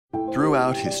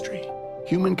Throughout history,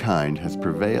 humankind has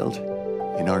prevailed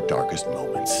in our darkest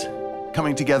moments,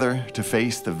 coming together to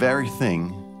face the very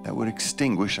thing that would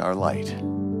extinguish our light.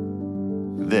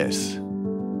 This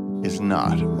is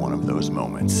not one of those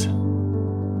moments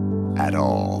at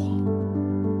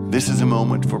all. This is a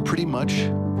moment for pretty much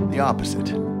the opposite.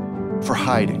 For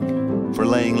hiding, for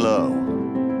laying low.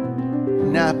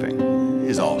 Napping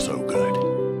is also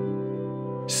good.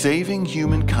 Saving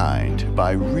humankind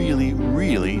by really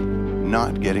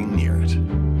not getting near it.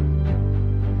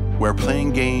 Where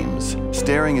playing games,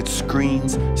 staring at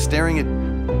screens, staring at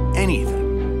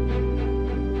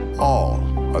anything, all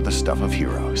are the stuff of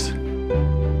heroes.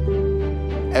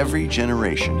 Every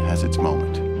generation has its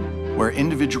moment, where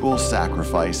individual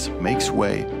sacrifice makes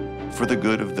way for the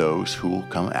good of those who will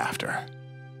come after.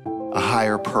 A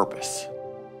higher purpose.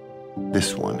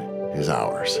 This one is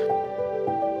ours.